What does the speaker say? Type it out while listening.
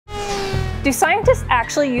Do scientists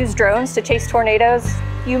actually use drones to chase tornadoes?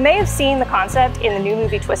 You may have seen the concept in the new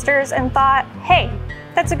movie Twisters and thought, hey,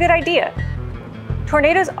 that's a good idea.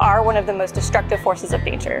 Tornadoes are one of the most destructive forces of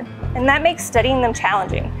nature, and that makes studying them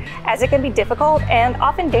challenging, as it can be difficult and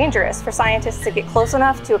often dangerous for scientists to get close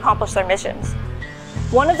enough to accomplish their missions.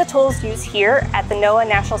 One of the tools used here at the NOAA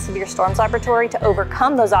National Severe Storms Laboratory to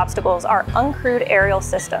overcome those obstacles are Uncrewed Aerial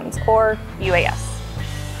Systems, or UAS.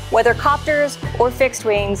 Whether copters or fixed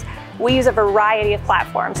wings, we use a variety of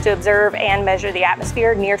platforms to observe and measure the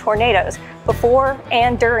atmosphere near tornadoes before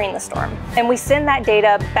and during the storm, and we send that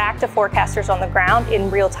data back to forecasters on the ground in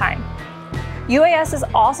real time. UAS is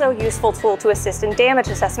also a useful tool to assist in damage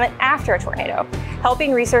assessment after a tornado,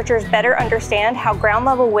 helping researchers better understand how ground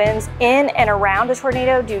level winds in and around a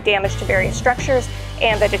tornado do damage to various structures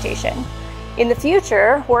and vegetation. In the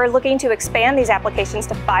future, we're looking to expand these applications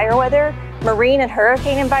to fire weather, marine and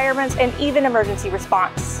hurricane environments, and even emergency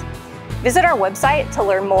response. Visit our website to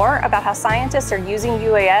learn more about how scientists are using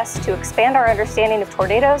UAS to expand our understanding of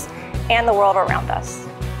tornadoes and the world around us.